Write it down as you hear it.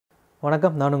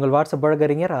வணக்கம். நான் உங்கள் வாட்ஸ்அப்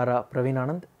வழக்கறிஞர் ஆரா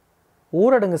பிரவீனானந்த்.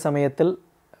 ஊரடங்கு சமயத்தில்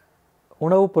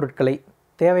உணவுப் பொருட்களை,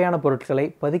 தேவையான பொருட்களை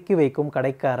பதுக்கி வைக்கும்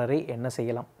கடைக்காரரை என்ன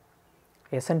செய்யலாம்?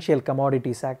 Essential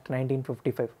commodities act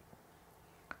 1955.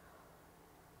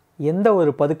 எந்த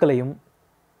ஒரு பதுக்கலையும்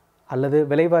அல்லது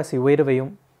விலைவாசி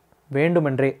உயர்வையும்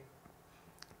வேண்டுமென்றே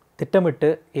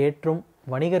திட்டமிட்டு ஏற்றும்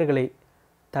வணிகர்களை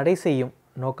தடை செய்யும்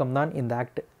நோக்கம்தான் இந்த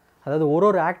ஆக்ட். அதாவது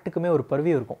ஒரு ஆக்ட்டுக்குமே ஒரு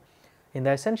பர்வியூ இருக்கும். இந்த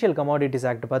எசென்ஷியல் கமாடிட்டிஸ்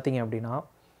ஆக்ட் பார்த்திங்க அப்படின்னா,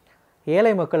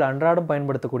 ஏழை மக்கள் அன்றாடம்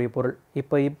பயன்படுத்தக்கூடிய பொருள்,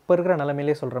 இப்போ இருக்கிற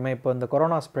நிலைமையிலே சொல்கிறோமே, இப்போ இந்த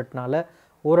கொரோனா ஸ்ப்ரெட்னால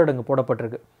ஊரடங்கு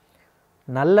போடப்பட்டிருக்கு.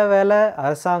 நல்ல வேலை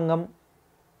அரசாங்கம்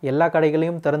எல்லா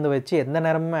கடைகளையும் திறந்து வச்சு எந்த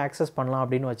நேரமுமே ஆக்சஸ் பண்ணலாம்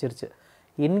அப்படின்னு வச்சிருச்சு.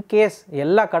 இன்கேஸ்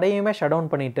எல்லா கடையுமே ஷட்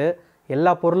டவுன் பண்ணிவிட்டு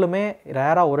எல்லா பொருளுமே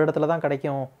ரேராக ஒரு இடத்துல தான்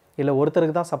கிடைக்கும், இல்லை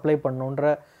ஒருத்தருக்கு தான் சப்ளை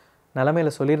பண்ணணுன்ற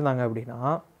நிலமையில் சொல்லியிருந்தாங்க அப்படின்னா,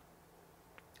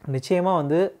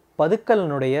 நிச்சயமாக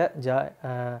பதுக்கலினுடைய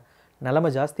நிலைமை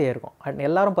ஜாஸ்தியாக இருக்கும்.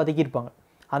 எல்லாரும் பதுக்கியிருப்பாங்க.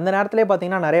 அந்த நேரத்திலே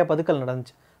பார்த்திங்கன்னா நிறைய பதுக்கல்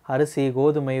நடந்துச்சு. அரிசி,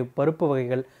 கோதுமை, பருப்பு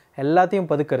வகைகள் எல்லாத்தையும்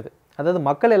பதுக்கிறது. அதாவது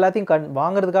மக்கள் எல்லாத்தையும்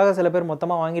வாங்கிறதுக்காக சில பேர்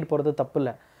மொத்தமாக வாங்கிட்டு போகிறது தப்பு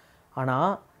இல்லை.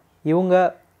 ஆனால்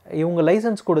இவங்க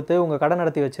லைசன்ஸ் கொடுத்து இவங்க கடை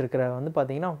நடத்தி வச்சுருக்கிற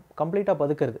பார்த்திங்கன்னா கம்ப்ளீட்டாக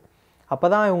பதுக்கிறது. அப்போ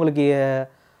தான் இவங்களுக்கு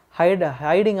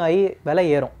ஹைடிங் ஆகி விலை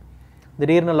ஏறும்.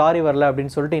 திடீர்னு லாரி வரல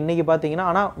அப்படின்னு சொல்லிட்டு இன்றைக்கி பார்த்திங்கன்னா,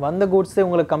 ஆனால் வந்த கூட்ஸ்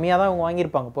இவங்களுக்கு கம்மியாக தான் இவங்க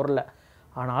வாங்கியிருப்பாங்க பொருளை.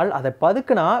 ஆனால் அதை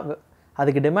பதுக்குனா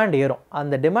அதுக்கு டிமாண்ட் ஏறும்.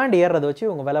 அந்த டிமாண்ட் ஏறுறதை வச்சு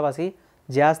இவங்க விலைவாசி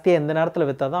ஜாஸ்தியாக எந்த நேரத்தில்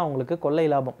விற்றா தான் அவங்களுக்கு கொள்ளை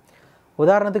லாபம்.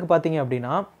 உதாரணத்துக்கு பார்த்தீங்க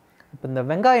அப்படின்னா, இப்போ இந்த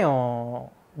வெங்காயம்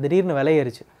திடீர்னு விலை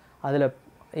ஏறிச்சு. அதில்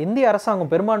இந்திய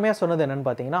அரசாங்கம் பெரும்பான்மையாக சொன்னது என்னென்னு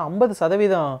பார்த்தீங்கன்னா,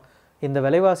 50% இந்த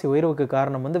விலைவாசி உயர்வுக்கு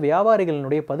காரணம்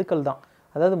வியாபாரிகளினுடைய பதுக்கல் தான்.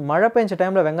 அதாவது மழை பெஞ்ச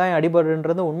டைமில் வெங்காயம்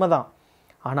அடிபடுன்றது உண்மை தான்.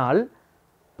 ஆனால்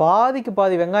பாதிக்கு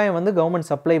பாதி வெங்காயம் கவர்மெண்ட்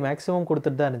சப்ளை மேக்ஸிமம்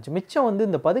கொடுத்துட்டு தான் இருந்துச்சு. மிச்சம்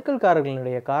இந்த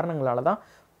பதுக்கல்காரர்களுடைய காரணங்களால் தான்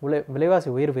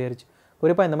விலைவாசி உயர்வு ஏறிச்சு.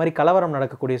 குறிப்பாக இந்த மாதிரி கலவரம்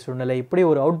நடக்கக்கூடிய சூழ்நிலை, இப்படி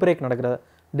ஒரு அவுட் பிரேக் நடக்கிற,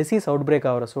 டிசீஸ் அவுட் பிரேக்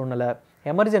ஆகிற சூழ்நிலை,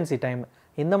 எமர்ஜென்சி டைம்,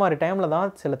 இந்த மாதிரி டைமில் தான்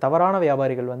சில தவறான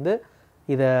வியாபாரிகள்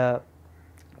இதை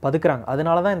பதுக்குறாங்க.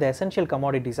 அதனால தான் இந்த எசென்ஷியல்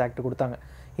கமாடிட்டிஸ் ஆக்ட் கொடுத்தாங்க.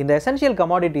 இந்த எசென்ஷியல்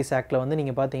கமாடிட்டிஸ் ஆக்டில்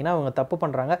நீங்கள் பார்த்தீங்கன்னா அவங்க தப்பு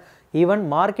பண்ணுறாங்க. ஈவன்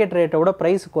மார்க்கெட் ரேட்டோட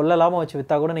ப்ரைஸ் கொள்ளலாமல் வச்சு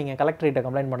விற்றா கூட நீங்கள் கலெக்டரேட்டை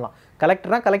கம்ப்ளைண்ட் பண்ணலாம்.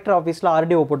 கலெக்டர் ஆஃபீஸில்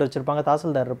ஆர்டிஓ போட்டு வச்சுருப்பாங்க,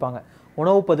 தாசில்தார் இருப்பாங்க,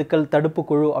 உணவு பதுக்கல் தடுப்பு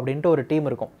குழு அப்படின்ட்டு ஒரு டீம்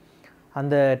இருக்கும்.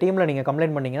 அந்த டீமில் நீங்கள்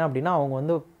கம்ப்ளைண்ட் பண்ணிங்கன்னா அப்படின்னா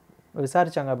அவங்க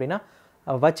விசாரித்தாங்க அப்படின்னா,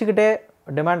 வச்சுக்கிட்டே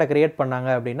டிமாண்டை க்ரியேட் பண்ணாங்க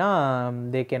அப்படின்னா,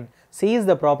 they can cheese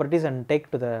the properties and take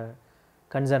to the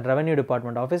concern revenue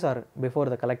department office or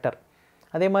before the collector.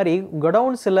 அதே மாதிரி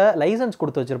குடவுன்ஸில் லைசன்ஸ்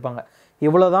கொடுத்து வச்சுருப்பாங்க.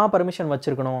 இவ்வளோ தான் பர்மிஷன்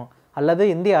வச்சுருக்கணும், அல்லது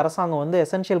இந்திய அரசாங்கம்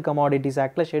எசென்ஷியல் கமாடிட்டிஸ்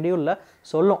ஆக்டில் ஷெடியூலில்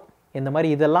சொல்லும், இந்த மாதிரி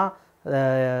இதெல்லாம்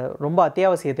ரொம்ப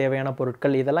அத்தியாவசிய தேவையான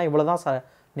பொருட்கள், இதெல்லாம் இவ்வளோ தான்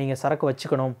நீங்கள் சரக்கு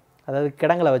வச்சுக்கணும், அதாவது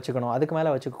கிடங்களை வச்சுக்கணும், அதுக்கு மேலே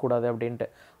வச்சுக்கக்கூடாது அப்படின்ட்டு.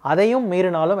 அதையும்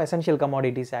மீறினாலும் எசென்ஷியல்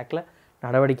கமாடிட்டிஸ் ஆக்டில்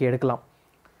நடவடிக்கை எடுக்கலாம்.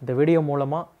 இந்த வீடியோ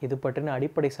மூலமாக இது பற்றின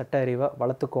அடிப்படை சட்ட அறிவை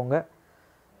வளர்த்துக்கோங்க.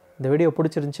 இந்த வீடியோ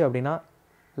பிடிச்சிருந்துச்சி அப்படின்னா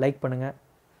லைக் பண்ணுங்கள்,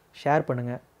 ஷேர்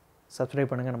பண்ணுங்கள்,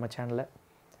 சப்ஸ்கிரைப் பண்ணுங்கள் நம்ம சேனலை.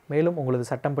 மேலும் உங்களது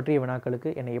சட்டம் பற்றிய வினாக்களுக்கு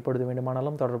என்னை எப்பொழுது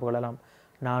வேண்டுமானாலும் தொடர்பு கொள்ளலாம்.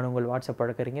 நான் உங்கள் வாட்ஸ்அப்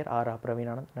வழக்கறிஞர் ஆரா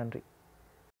பிரவீனானந்த். நன்றி.